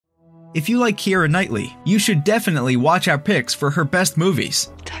If you like Keira Knightley, you should definitely watch our picks for her best movies.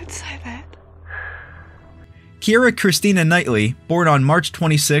 Don't say that. Keira Christina Knightley, born on March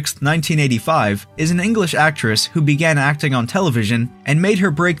 26, 1985, is an English actress who began acting on television and made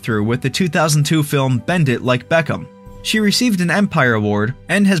her breakthrough with the 2002 film Bend It Like Beckham. She received an Empire Award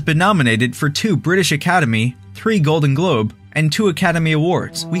and has been nominated for 2 British Academy, 3 Golden Globe, and 2 Academy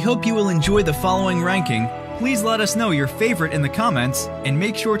Awards. We hope you will enjoy the following ranking. Please let us know your favorite in the comments, and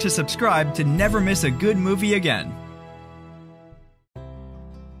make sure to subscribe to never miss a good movie again.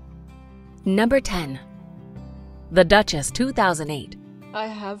 Number 10. The Duchess, 2008. I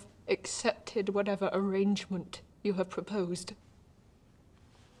have accepted whatever arrangement you have proposed.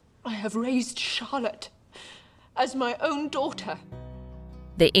 I have raised Charlotte as my own daughter.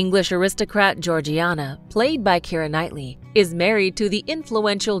 The English aristocrat Georgiana, played by Keira Knightley, is married to the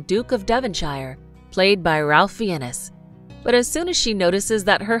influential Duke of Devonshire, played by Ralph Fiennes. But as soon as she notices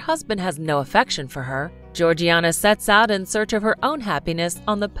that her husband has no affection for her, Georgiana sets out in search of her own happiness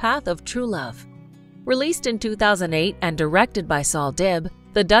on the path of true love. Released in 2008 and directed by Saul Dibb,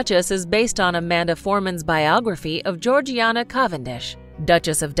 The Duchess is based on Amanda Foreman's biography of Georgiana Cavendish,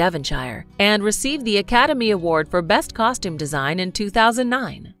 Duchess of Devonshire, and received the Academy Award for Best Costume Design in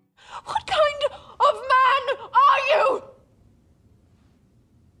 2009. What kind of man are you?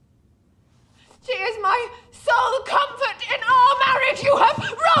 She is my sole comfort in our marriage. You have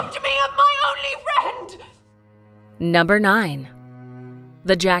robbed me of my only friend. Number 9.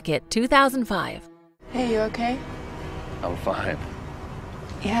 The Jacket, 2005. Hey, you okay? I'm fine.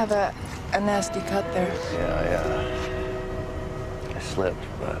 You have a nasty cut there. Yeah. I slipped,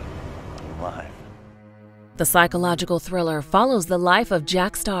 but I'm alive. The psychological thriller follows the life of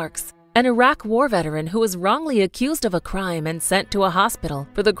Jack Starks, an Iraq war veteran who was wrongly accused of a crime and sent to a hospital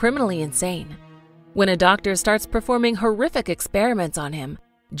for the criminally insane. When a doctor starts performing horrific experiments on him,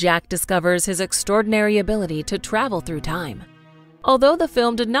 Jack discovers his extraordinary ability to travel through time. Although the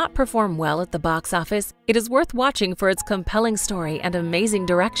film did not perform well at the box office, it is worth watching for its compelling story and amazing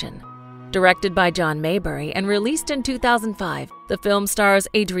direction. Directed by John Maybury and released in 2005, the film stars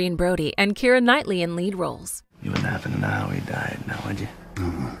Adrien Brody and Keira Knightley in lead roles. You wouldn't happen to know how he died, now would you?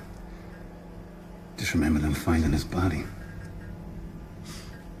 No. Just remember them finding his body.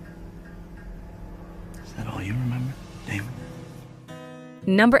 Is that all you remember, Damon?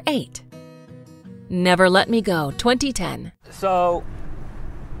 Number 8. Never Let Me Go, 2010. So,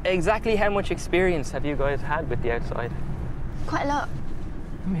 exactly how much experience have you guys had with the outside? Quite a lot.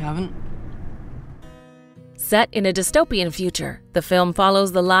 We haven't. Set in a dystopian future, the film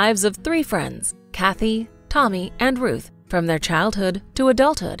follows the lives of 3 friends, Kathy, Tommy, and Ruth, from their childhood to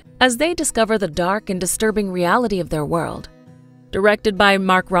adulthood, as they discover the dark and disturbing reality of their world. Directed by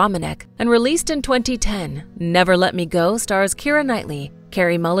Mark Romanek and released in 2010, Never Let Me Go stars Keira Knightley,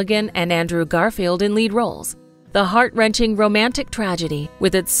 Carey Mulligan, and Andrew Garfield in lead roles. The heart-wrenching romantic tragedy,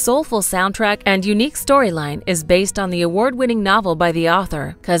 with its soulful soundtrack and unique storyline, is based on the award-winning novel by the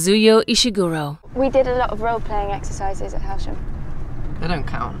author, Kazuyo Ishiguro. We did a lot of role-playing exercises at Helsham. They don't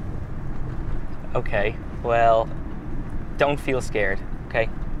count. Okay, well, don't feel scared, okay?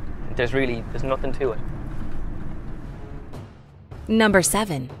 There's nothing to it. Number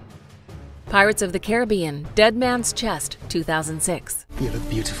 7. Pirates of the Caribbean, Dead Man's Chest, 2006. You look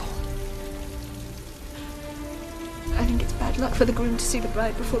beautiful. I think it's bad luck for the groom to see the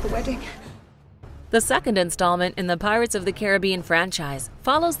bride before the wedding. The second installment in the Pirates of the Caribbean franchise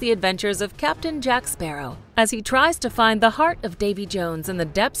follows the adventures of Captain Jack Sparrow as he tries to find the heart of Davy Jones in the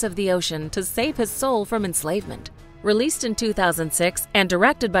depths of the ocean to save his soul from enslavement. Released in 2006 and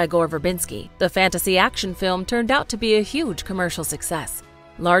directed by Gore Verbinski, the fantasy action film turned out to be a huge commercial success,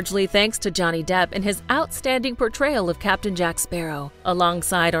 largely thanks to Johnny Depp and his outstanding portrayal of Captain Jack Sparrow,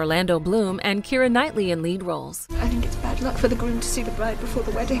 alongside Orlando Bloom and Keira Knightley in lead roles. I think it's bad luck for the groom to see the bride before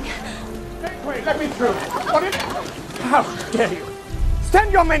the wedding. Wait, let me through. What How dare you?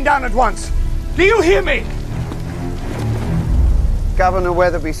 Stand your men down at once. Do you hear me? Governor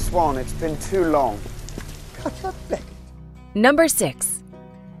Weatherby Swan, it's been too long. Number 6.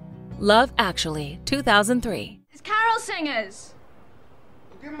 Love Actually, 2003. It's carol singers.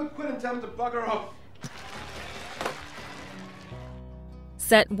 Give him a quid and tell him to bugger off.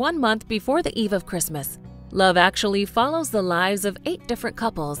 Set 1 month before the eve of Christmas, Love Actually follows the lives of 8 different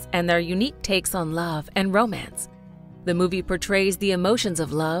couples and their unique takes on love and romance. The movie portrays the emotions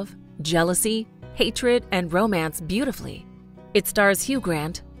of love, jealousy, hatred, and romance beautifully. It stars Hugh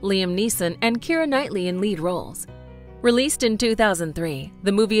Grant, Liam Neeson, and Keira Knightley in lead roles. Released in 2003,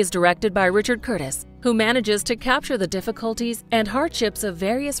 the movie is directed by Richard Curtis who manages to capture the difficulties and hardships of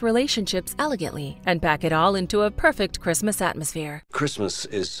various relationships elegantly and pack it all into a perfect Christmas atmosphere. Christmas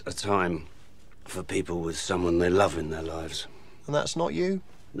is a time for people with someone they love in their lives. And that's not you?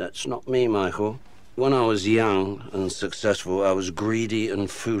 That's not me, Michael. When I was young and successful, I was greedy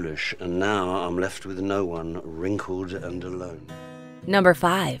and foolish, and now I'm left with no one, wrinkled and alone. Number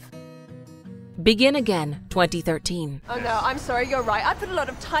 5. Begin Again, 2013. Oh no, I'm sorry, you're right. I put a lot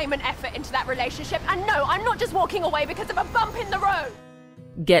of time and effort into that relationship, and no, I'm not just walking away because of a bump in the road.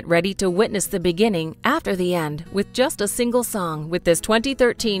 Get ready to witness the beginning after the end with just a single song with this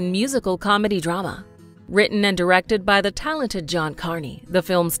 2013 musical comedy drama. Written and directed by the talented John Carney, the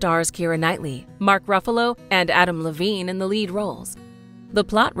film stars Keira Knightley, Mark Ruffalo, and Adam Levine in the lead roles. The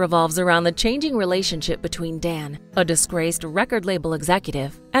plot revolves around the changing relationship between Dan, a disgraced record label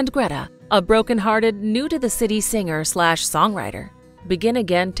executive, and Greta, a broken-hearted, new-to-the-city singer/songwriter. Begin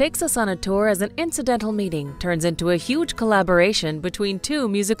Again takes us on a tour as an incidental meeting turns into a huge collaboration between two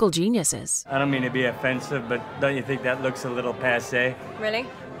musical geniuses. I don't mean to be offensive, but don't you think that looks a little passé? Really?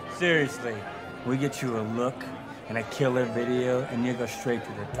 Seriously, we get you a look and a killer video, and you go straight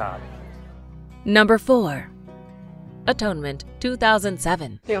to the top. Number 4. Atonement,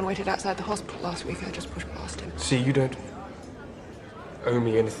 2007. Leon waited outside the hospital last week. I just pushed past him. See, you don't owe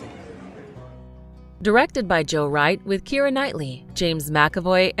me anything. Directed by Joe Wright with Keira Knightley, James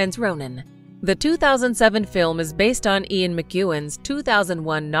McAvoy, and Ronan. The 2007 film is based on Ian McEwan's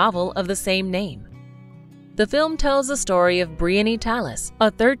 2001 novel of the same name. The film tells the story of Brianne Tallis,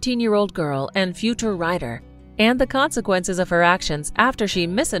 a 13-year-old girl and future writer, and the consequences of her actions after she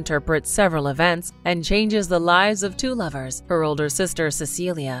misinterprets several events and changes the lives of two lovers, her older sister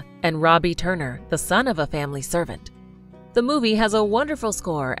Cecilia and Robbie Turner, the son of a family servant. The movie has a wonderful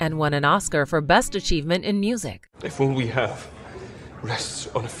score and won an Oscar for Best Achievement in Music. If all we have rests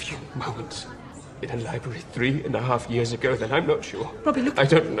on a few moments in a library 3.5 years ago, then I'm not sure. Robbie, look. I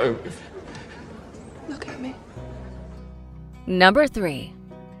don't know if... Look at me. Number 3.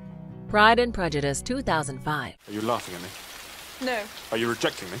 Pride and Prejudice, 2005. Are you laughing at me? No. Are you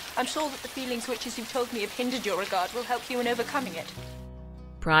rejecting me? I'm sure that the feelings which, as you've told me, have hindered your regard will help you in overcoming it.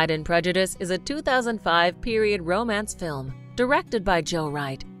 Pride and Prejudice is a 2005 period romance film directed by Joe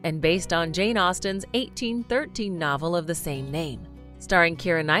Wright and based on Jane Austen's 1813 novel of the same name, starring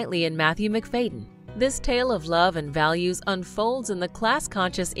Keira Knightley and Matthew Macfadyen. This tale of love and values unfolds in the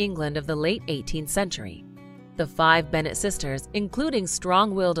class-conscious England of the late 18th century. The 5 Bennet sisters, including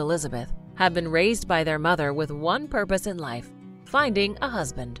strong-willed Elizabeth, have been raised by their mother with one purpose in life: finding a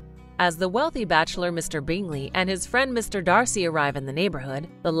husband. As the wealthy bachelor Mr. Bingley and his friend Mr. Darcy arrive in the neighborhood,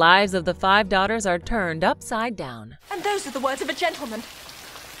 the lives of the 5 daughters are turned upside down. And those are the words of a gentleman.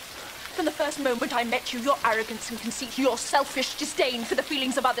 From the first moment I met you, your arrogance and conceit, your selfish disdain for the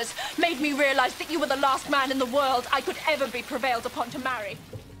feelings of others, made me realize that you were the last man in the world I could ever be prevailed upon to marry.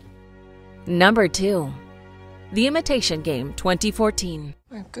 Number 2. The Imitation Game, 2014.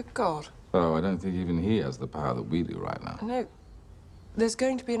 Oh, good God. Oh, I don't think even he has the power that we do right now. No. There's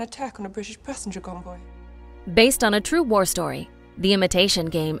going to be an attack on a British passenger convoy. Based on a true war story, The Imitation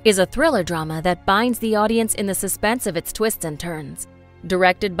Game is a thriller drama that binds the audience in the suspense of its twists and turns.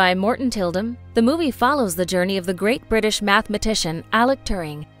 Directed by Morton Tildum, the movie follows the journey of the great British mathematician Alec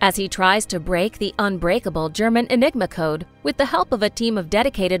Turing as he tries to break the unbreakable German Enigma code with the help of a team of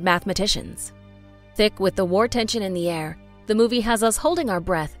dedicated mathematicians. Thick with the war tension in the air, the movie has us holding our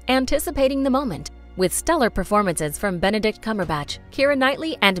breath, anticipating the moment, with stellar performances from Benedict Cumberbatch, Keira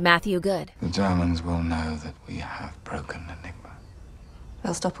Knightley, and Matthew Good. The Germans will know that we have broken Enigma.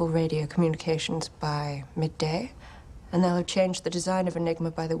 They'll stop all radio communications by midday, and they'll have changed the design of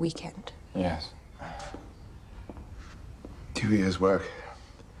Enigma by the weekend. Yes. 2 years' work.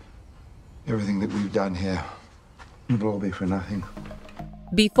 Everything that we've done here will all be for nothing.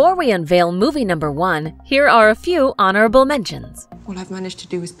 Before we unveil movie number 1, here are a few honorable mentions. All I've managed to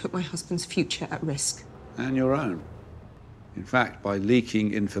do is put my husband's future at risk. And your own. In fact, by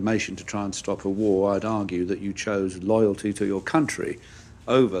leaking information to try and stop a war, I'd argue that you chose loyalty to your country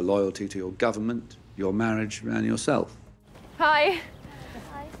over loyalty to your government, your marriage, and yourself. Hi.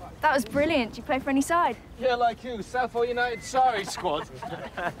 Hi. That was brilliant. Do you play for any side? Yeah, like you, Southall United Sorry squad.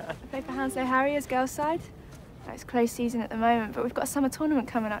 Play for Hounslow Harriers, girls' side. It's close season at the moment, but we've got a summer tournament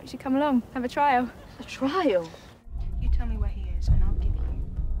coming up. You should come along, have a trial. A trial? You tell me where he is, and I'll give you.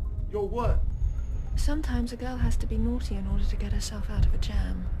 Your what? Sometimes a girl has to be naughty in order to get herself out of a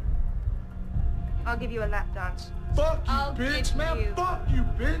jam. I'll give you a lap dance. Fuck you, bitch, man. Fuck you,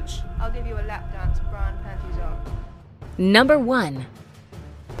 bitch. I'll give you a lap dance, bra and panties on. Number 1.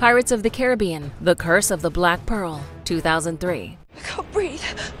 Pirates of the Caribbean, The Curse of the Black Pearl, 2003. I can't breathe.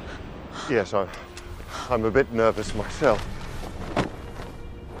 Yes, I I'm a bit nervous myself.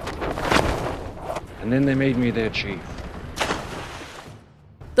 And then they made me their chief.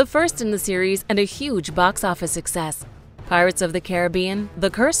 The first in the series and a huge box office success, Pirates of the Caribbean: The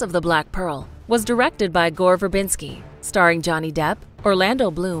Curse of the Black Pearl was directed by Gore Verbinski, starring Johnny Depp,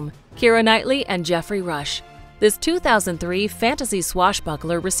 Orlando Bloom, Keira Knightley, and Jeffrey Rush. This 2003 fantasy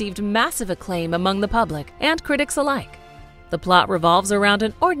swashbuckler received massive acclaim among the public and critics alike. The plot revolves around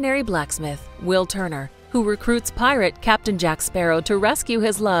an ordinary blacksmith, Will Turner, who recruits pirate Captain Jack Sparrow to rescue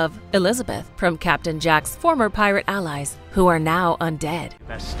his love, Elizabeth, from Captain Jack's former pirate allies, who are now undead. You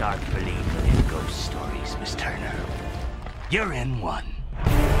best start believing in ghost stories, Miss Turner. You're in one.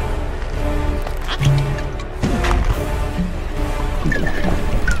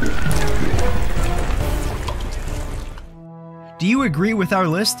 Do you agree with our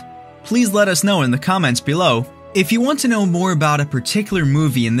list? Please let us know in the comments below. If you want to know more about a particular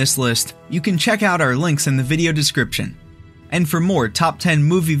movie in this list, you can check out our links in the video description. And for more top 10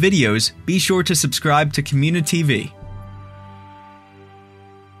 movie videos, be sure to subscribe to communiTV.